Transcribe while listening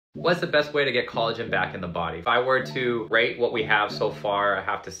What's the best way to get collagen back in the body? If I were to rate what we have so far, I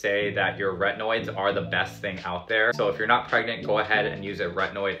have to say that your retinoids are the best thing out there. So if you're not pregnant, go ahead and use a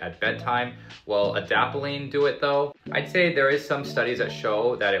retinoid at bedtime. Will adapalene do it though? I'd say there is some studies that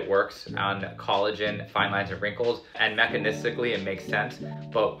show that it works on collagen, fine lines and wrinkles, and mechanistically it makes sense.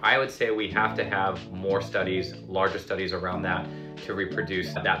 But I would say we have to have more studies, larger studies around that to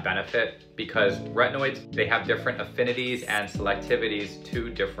reproduce that benefit, because retinoids, they have different affinities and selectivities to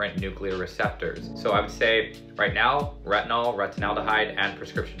different nuclear receptors. So I would say right now, retinol, retinaldehyde, and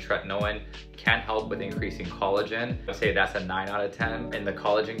prescription tretinoin can help with increasing collagen. I'd say that's a 9 out of 10 in the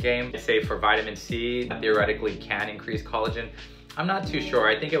collagen game. I'd say for vitamin C, theoretically can increase collagen. I'm not too sure.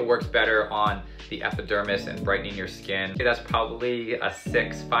 I think it works better on the epidermis and brightening your skin. That's probably a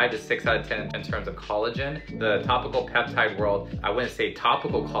 5 to 6 out of 10 in terms of collagen. The topical peptide world, I wouldn't say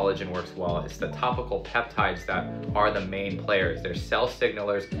topical collagen works well. It's the topical peptides that are the main players. They're cell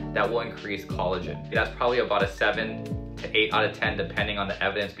signalers that will increase collagen. That's probably about a 7 to 8 out of 10 depending on the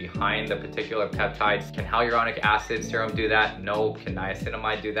evidence behind the particular peptides. Can hyaluronic acid serum do that? No. Can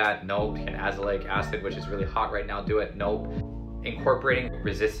niacinamide do that? No. Can azelaic acid, which is really hot right now, do it? Nope. Incorporating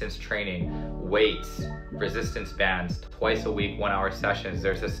resistance training, weights, resistance bands, twice a week, 1 hour sessions.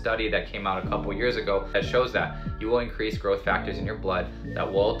 There's a study that came out a couple years ago that shows that you will increase growth factors in your blood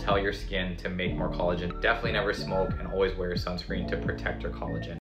that will tell your skin to make more collagen. Definitely never smoke, and always wear your sunscreen to protect your collagen.